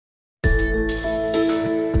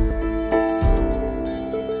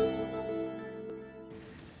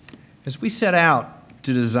As we set out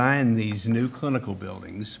to design these new clinical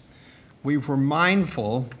buildings, we were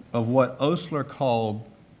mindful of what Osler called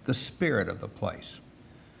the spirit of the place.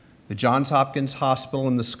 The Johns Hopkins Hospital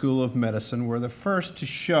and the School of Medicine were the first to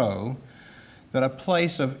show that a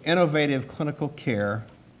place of innovative clinical care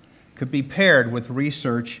could be paired with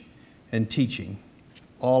research and teaching,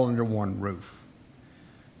 all under one roof.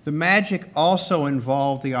 The magic also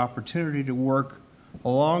involved the opportunity to work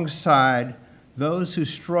alongside those who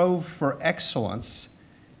strove for excellence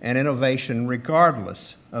and innovation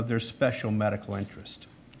regardless of their special medical interest.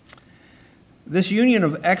 This union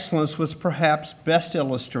of excellence was perhaps best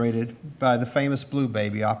illustrated by the famous Blue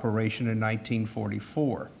Baby operation in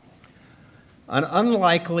 1944. An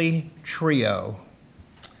unlikely trio,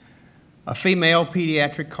 a female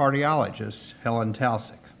pediatric cardiologist, Helen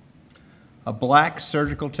Taussig, a black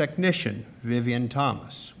surgical technician, Vivian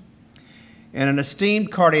Thomas, and an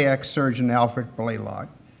esteemed cardiac surgeon, Alfred Blaylock,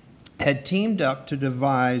 had teamed up to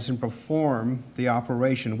devise and perform the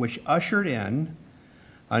operation, which ushered in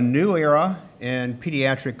a new era in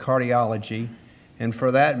pediatric cardiology, and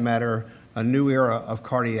for that matter, a new era of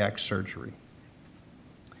cardiac surgery.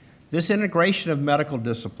 This integration of medical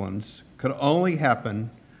disciplines could only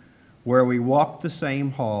happen where we walked the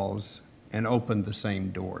same halls and opened the same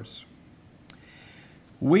doors.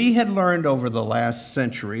 We had learned over the last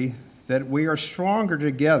century that we are stronger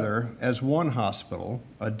together as one hospital,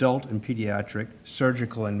 adult and pediatric,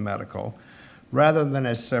 surgical and medical, rather than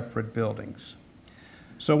as separate buildings.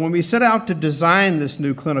 So when we set out to design this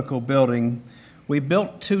new clinical building, we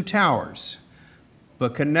built 2 towers,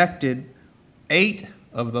 but connected 8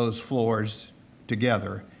 of those floors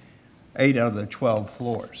together, 8 out of the 12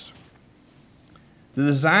 floors. The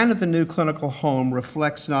design of the new clinical home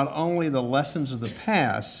reflects not only the lessons of the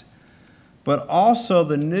past, but also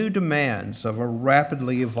the new demands of a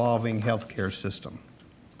rapidly evolving healthcare system.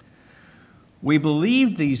 We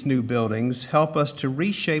believe these new buildings help us to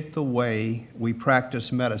reshape the way we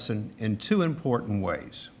practice medicine in 2 important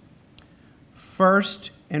ways. First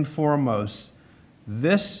and foremost,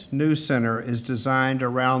 this new center is designed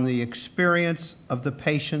around the experience of the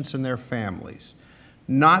patients and their families,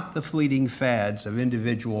 not the fleeting fads of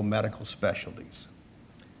individual medical specialties.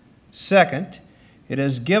 Second, it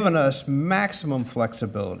has given us maximum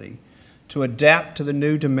flexibility to adapt to the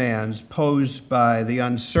new demands posed by the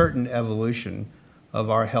uncertain evolution of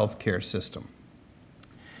our healthcare system.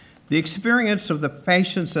 The experience of the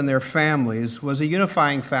patients and their families was a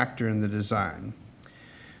unifying factor in the design.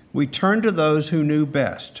 We turned to those who knew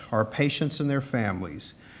best, our patients and their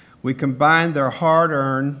families. We combined their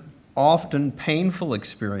hard-earned, often painful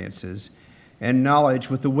experiences and knowledge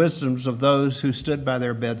with the wisdoms of those who stood by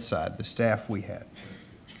their bedside, the staff we had.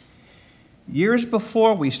 Years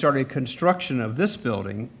before we started construction of this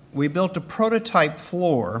building, we built a prototype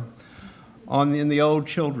floor in the old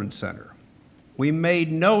Children's Center. We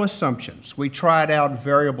made no assumptions. We tried out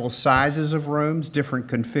variable sizes of rooms, different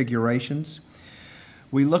configurations.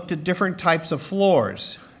 We looked at different types of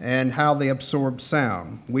floors and how they absorb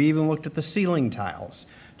sound. We even looked at the ceiling tiles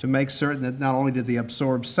to make certain that not only did they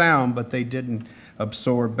absorb sound, but they didn't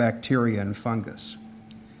absorb bacteria and fungus.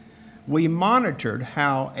 We monitored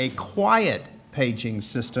how a quiet paging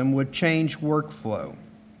system would change workflow,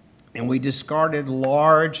 and we discarded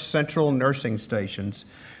large central nursing stations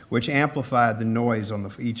which amplified the noise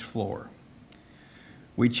on each floor.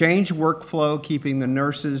 We changed workflow, keeping the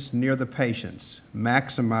nurses near the patients,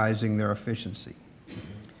 maximizing their efficiency.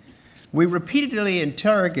 We repeatedly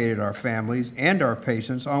interrogated our families and our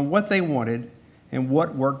patients on what they wanted and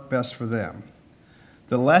what worked best for them.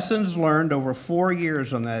 The lessons learned over 4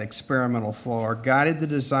 years on that experimental floor guided the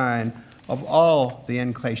design of all the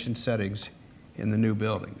inpatient settings in the new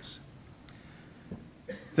buildings.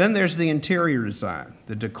 Then there's the interior design,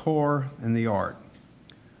 the decor, and the art.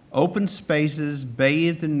 Open spaces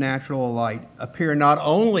bathed in natural light appear not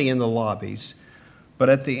only in the lobbies, but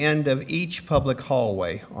at the end of each public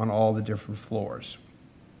hallway on all the different floors.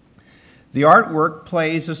 The artwork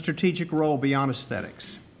plays a strategic role beyond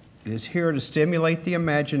aesthetics. It is here to stimulate the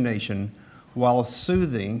imagination while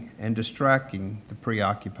soothing and distracting the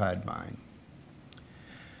preoccupied mind.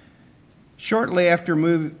 Shortly after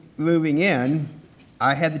moving in,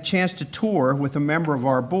 I had the chance to tour with a member of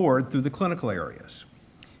our board through the clinical areas.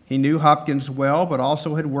 He knew Hopkins well, but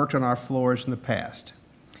also had worked on our floors in the past.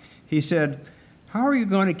 He said, "How are you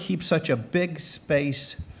going to keep such a big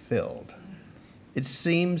space filled? It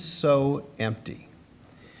seems so empty."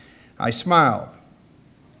 I smiled.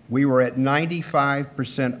 We were at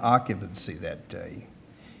 95% occupancy that day,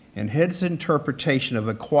 and his interpretation of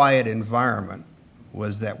a quiet environment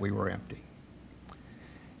was that we were empty.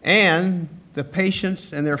 And The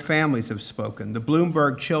patients and their families have spoken. The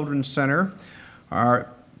Bloomberg Children's Center,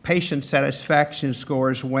 our patient satisfaction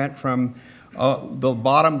scores went from the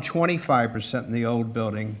bottom 25% in the old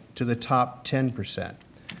building to the top 10%.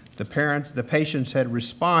 The patients had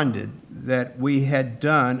responded that we had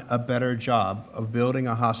done a better job of building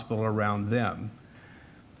a hospital around them.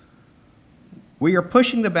 We are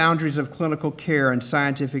pushing the boundaries of clinical care and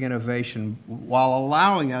scientific innovation while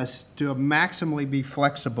allowing us to maximally be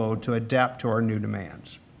flexible to adapt to our new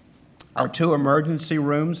demands. Our 2 emergency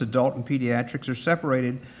rooms, adult and pediatrics, are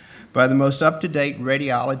separated by the most up-to-date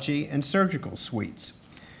radiology and surgical suites.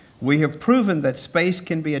 We have proven that space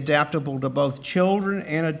can be adaptable to both children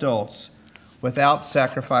and adults without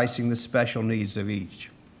sacrificing the special needs of each.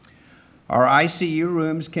 Our ICU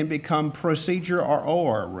rooms can become procedure or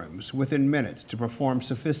OR rooms within minutes to perform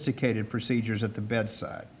sophisticated procedures at the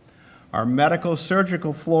bedside. Our medical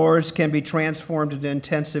surgical floors can be transformed into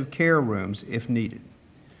intensive care rooms if needed.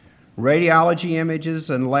 Radiology images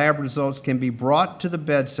and lab results can be brought to the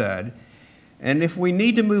bedside, and if we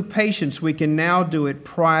need to move patients, we can now do it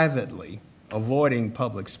privately, avoiding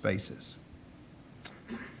public spaces.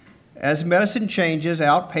 As medicine changes,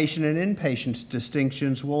 outpatient and inpatient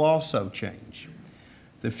distinctions will also change.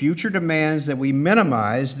 The future demands that we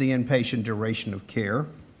minimize the inpatient duration of care,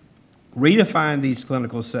 redefine these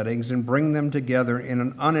clinical settings, and bring them together in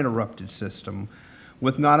an uninterrupted system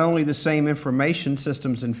with not only the same information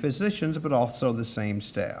systems and physicians, but also the same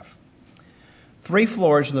staff. 3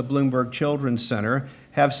 floors in the Bloomberg Children's Center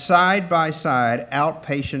have side-by-side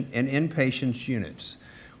outpatient and inpatient units,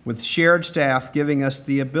 with shared staff giving us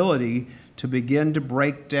the ability to begin to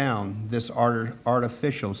break down this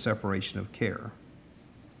artificial separation of care.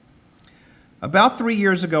 About 3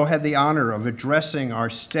 years ago, I had the honor of addressing our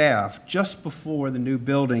staff just before the new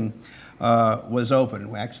building was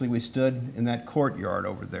open. Actually, we stood in that courtyard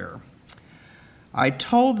over there. I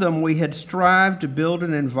told them we had strived to build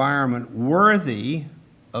an environment worthy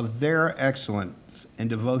of their excellence and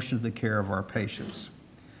devotion to the care of our patients.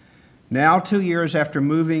 Now, 2 years after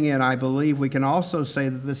moving in, I believe we can also say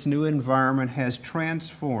that this new environment has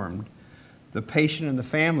transformed the patient and the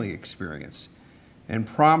family experience and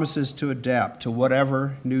promises to adapt to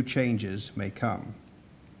whatever new changes may come.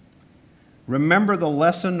 Remember the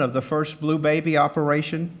lesson of the first Blue Baby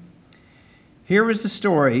operation? Here is the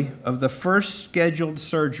story of the first scheduled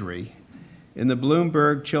surgery in the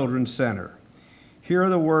Bloomberg Children's Center. Here are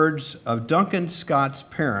the words of Duncan Scott's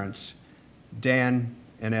parents, Dan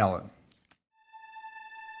and Ellen.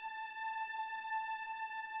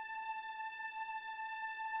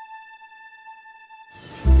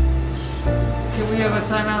 Can we have a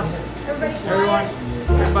timeout?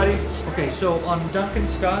 Everybody? Okay, so on Duncan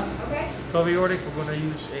Scott, pelvic aortic, we're going to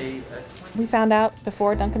use a We found out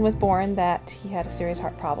before Duncan was born that he had a serious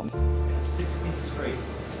heart problem. 16th straight.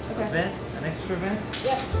 Okay. A vent, an extra vent.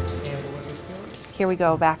 Yep. And what was that? Here we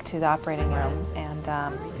go back to the operating room, and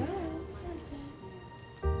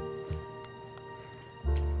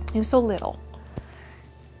he was so little.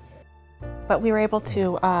 But we were able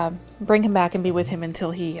to bring him back and be with him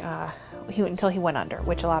until he went under,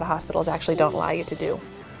 which a lot of hospitals actually don't allow you to do.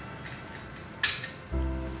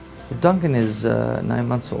 So Duncan is 9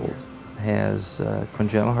 months old, has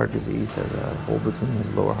congenital heart disease, has a hole between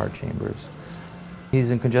his lower heart chambers.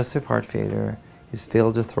 He's in congestive heart failure, he's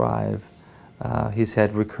failed to thrive, he's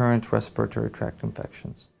had recurrent respiratory tract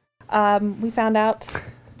infections. We found out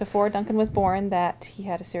before Duncan was born that he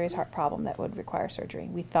had a serious heart problem that would require surgery.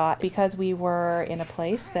 We thought because we were in a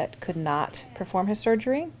place that could not perform his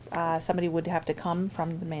surgery, somebody would have to come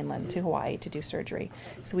from the mainland to Hawaii to do surgery.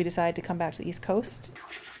 So we decided to come back to the East Coast.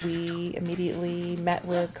 We immediately met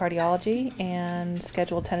with cardiology and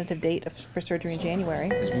scheduled a tentative date for surgery in January.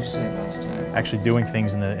 As we've said last time. Actually doing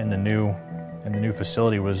things in the new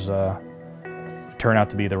facility was turned out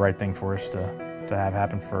to be the right thing for us to have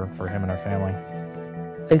happen for him and our family.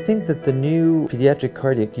 I think that the new pediatric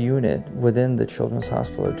cardiac unit within the Children's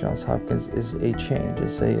Hospital at Johns Hopkins is a change.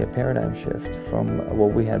 It's a paradigm shift from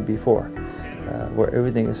what we had before, where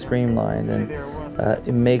everything is streamlined, and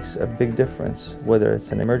it makes a big difference whether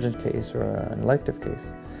it's an emergent case or an elective case.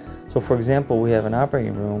 So for example, we have an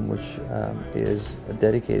operating room which is a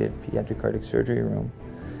dedicated pediatric cardiac surgery room.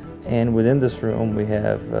 And within this room, we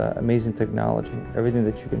have amazing technology. Everything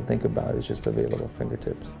that you can think about is just available at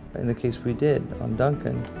fingertips. In the case we did on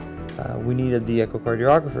Duncan, we needed the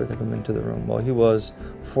echocardiographer to come into the room. Well, he was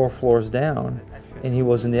 4 floors down, and he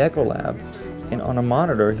was in the echo lab. And on a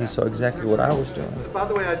monitor, he saw exactly what I was doing. By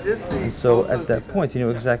the way, I did see. And so at that point, he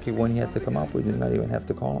knew exactly when he had to come up. We did not even have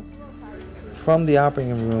to call him. From the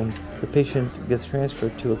operating room, The patient gets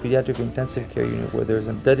transferred to a pediatric intensive care unit where there's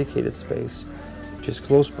a dedicated space, which is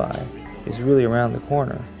close by, is really around the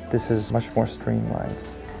corner. This is much more streamlined.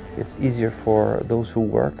 It's easier for those who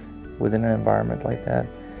work within an environment like that.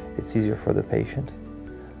 It's easier for the patient.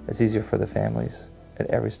 It's easier for the families at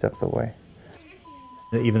every step of the way.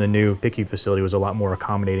 Even the new PICU facility was a lot more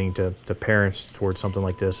accommodating to parents towards something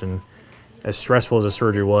like this. And as stressful as the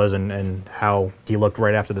surgery was and how he looked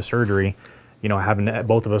right after the surgery, you know, having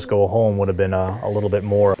both of us go home would have been a little bit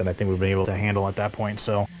more than I think we've been able to handle at that point.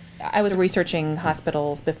 So I was researching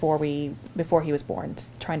hospitals before he was born,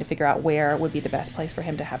 trying to figure out where would be the best place for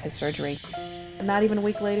him to have his surgery. Not even a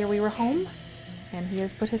week later, we were home, and he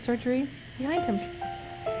has put his surgery behind him.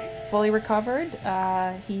 Fully recovered.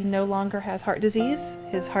 He no longer has heart disease.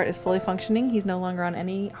 His heart is fully functioning. He's no longer on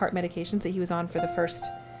any heart medications that he was on for the first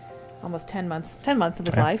almost 10 months of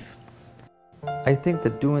his life. I think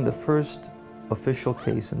that doing the first official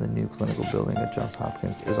case in the new clinical building at Johns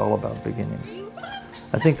Hopkins is all about beginnings.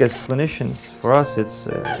 I think as clinicians, for us, it's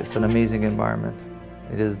an amazing environment.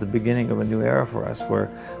 It is the beginning of a new era for us where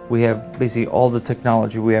we have basically all the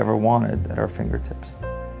technology we ever wanted at our fingertips.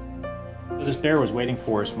 this bear was waiting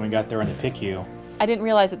for us when we got there in the PICU. I didn't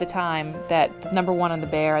realize at the time that number 1 on the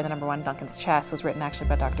bear and the number 1 on Duncan's chest was written actually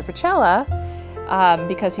by Dr. Ficella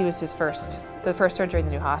because he was the first surgery in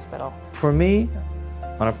the new hospital. For me,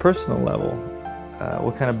 on a personal level,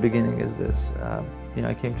 what kind of beginning is this? You know,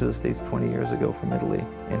 I came to the States 20 years ago from Italy,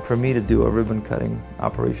 and for me to do a ribbon cutting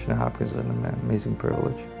operation at Hopkins is an amazing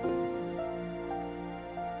privilege.